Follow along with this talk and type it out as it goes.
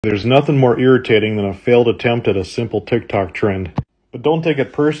There's nothing more irritating than a failed attempt at a simple TikTok trend. But don't take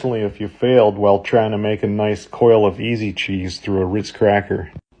it personally if you failed while trying to make a nice coil of easy cheese through a Ritz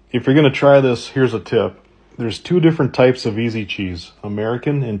cracker. If you're going to try this, here's a tip. There's two different types of easy cheese,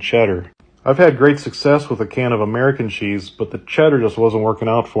 American and cheddar. I've had great success with a can of American cheese, but the cheddar just wasn't working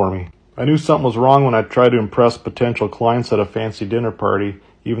out for me. I knew something was wrong when I tried to impress potential clients at a fancy dinner party.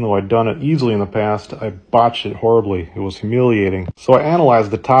 Even though I'd done it easily in the past, I botched it horribly. It was humiliating. So I analyzed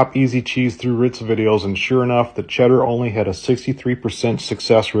the top easy cheese through Ritz videos, and sure enough, the cheddar only had a 63%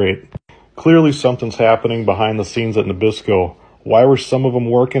 success rate. Clearly something's happening behind the scenes at Nabisco. Why were some of them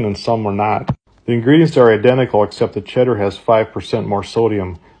working and some were not? The ingredients are identical, except the cheddar has 5% more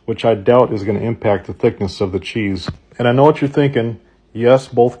sodium, which I doubt is going to impact the thickness of the cheese. And I know what you're thinking. Yes,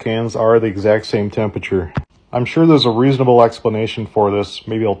 both cans are the exact same temperature. I'm sure there's a reasonable explanation for this.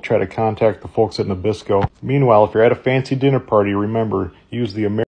 Maybe I'll try to contact the folks at Nabisco. Meanwhile, if you're at a fancy dinner party, remember, use the American